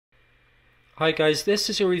Hi guys, this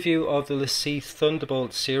is a review of the LaCie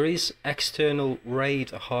Thunderbolt series external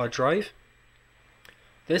RAID hard drive.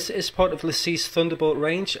 This is part of LaCie's Thunderbolt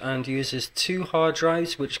range and uses two hard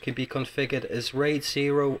drives which can be configured as RAID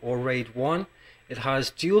 0 or RAID 1. It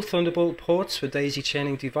has dual Thunderbolt ports for daisy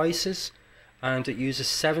chaining devices and it uses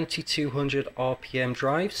 7200 RPM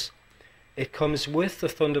drives. It comes with the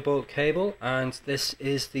Thunderbolt cable and this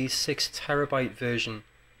is the 6TB version.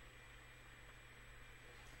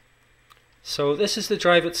 So this is the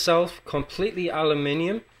drive itself, completely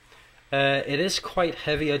aluminium. It is quite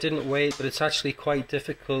heavy. I didn't weigh it, but it's actually quite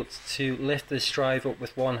difficult to lift this drive up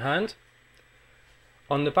with one hand.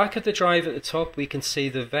 On the back of the drive at the top we can see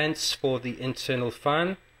the vents for the internal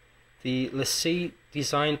fan, the LaCie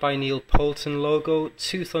designed by Neil Poulton logo,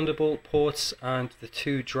 two Thunderbolt ports and the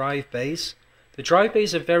two drive bays. The drive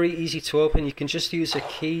bays are very easy to open. You can just use a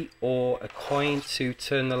key or a coin to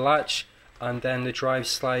turn the latch and then the drive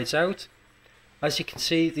slides out. As you can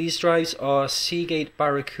see, these drives are Seagate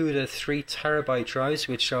Barracuda 3TB drives,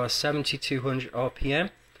 which are 7200 RPM.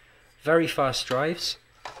 Very fast drives.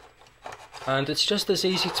 And it's just as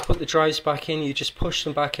easy to put the drives back in. You just push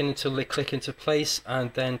them back in until they click into place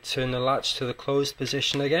and then turn the latch to the closed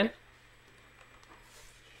position again.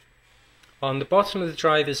 On the bottom of the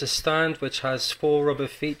drive is a stand which has 4 rubber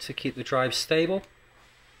feet to keep the drive stable.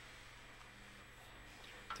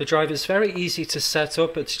 The drive is very easy to set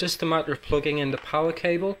up. It's just a matter of plugging in the power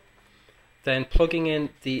cable, then plugging in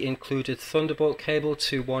the included Thunderbolt cable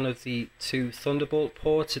to one of the two Thunderbolt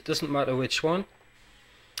ports, it doesn't matter which one,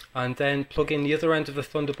 and then plugging the other end of the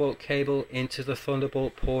Thunderbolt cable into the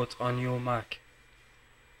Thunderbolt port on your Mac.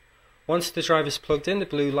 Once the drive is plugged in, the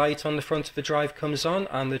blue light on the front of the drive comes on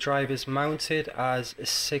and the drive is mounted as a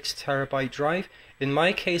 6TB drive. In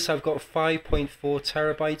my case I've got 5.4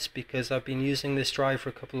 terabytes because I've been using this drive for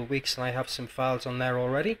a couple of weeks and I have some files on there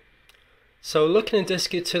already. So looking in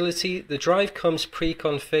disk utility, the drive comes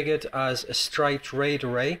pre-configured as a striped RAID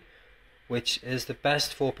array, which is the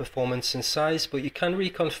best for performance and size, but you can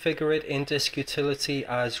reconfigure it in disk utility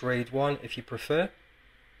as RAID 1 if you prefer.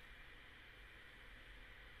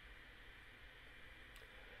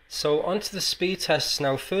 So onto the speed tests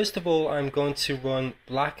now. First of all, I'm going to run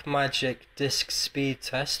Blackmagic Disk Speed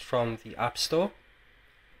Test from the App Store.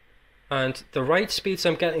 And the write speeds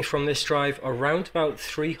I'm getting from this drive are around about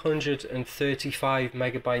 335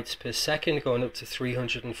 megabytes per second, going up to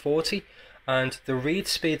 340. And the read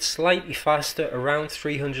speed slightly faster, around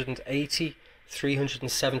 380,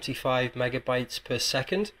 375 megabytes per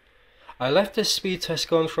second. I left this speed test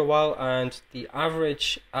going for a while and the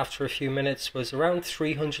average after a few minutes was around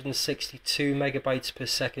 362 megabytes per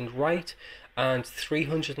second write and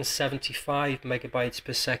 375 megabytes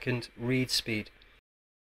per second read speed.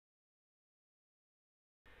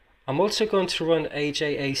 I'm also going to run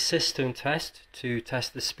AJA system test to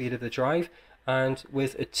test the speed of the drive, and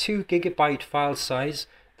with a 2 GB file size,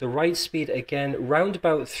 the write speed again round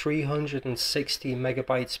about 360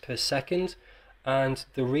 megabytes per second and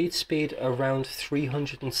the read speed around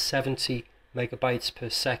 370 megabytes per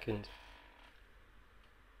second.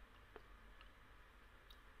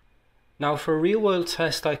 Now for a real world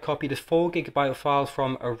test I copied a 4 GB file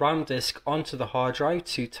from a RAM disk onto the hard drive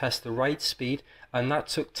to test the write speed, and that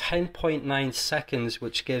took 10.9 seconds,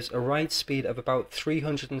 which gives a write speed of about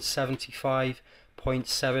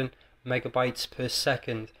 375.7 megabytes per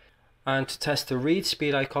second. And to test the read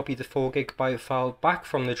speed I copied the 4 GB file back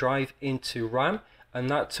from the drive into RAM, and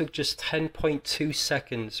that took just 10.2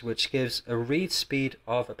 seconds, which gives a read speed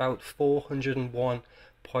of about 401.5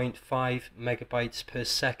 megabytes per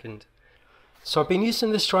second. So I've been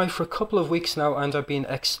using this drive for a couple of weeks now and I've been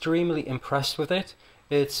extremely impressed with it.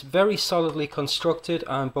 It's very solidly constructed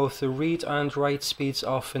and both the read and write speeds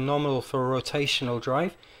are phenomenal for a rotational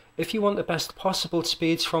drive. If you want the best possible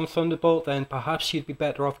speeds from Thunderbolt, then perhaps you'd be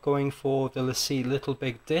better off going for the LaCie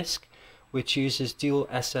 2big disk, which uses dual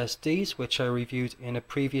SSDs, which I reviewed in a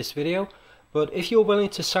previous video. But if you're willing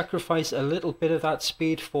to sacrifice a little bit of that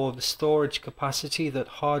speed for the storage capacity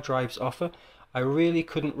that hard drives offer, I really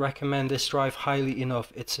couldn't recommend this drive highly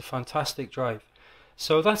enough. It's a fantastic drive.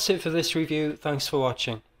 So that's it for this review. Thanks for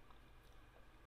watching.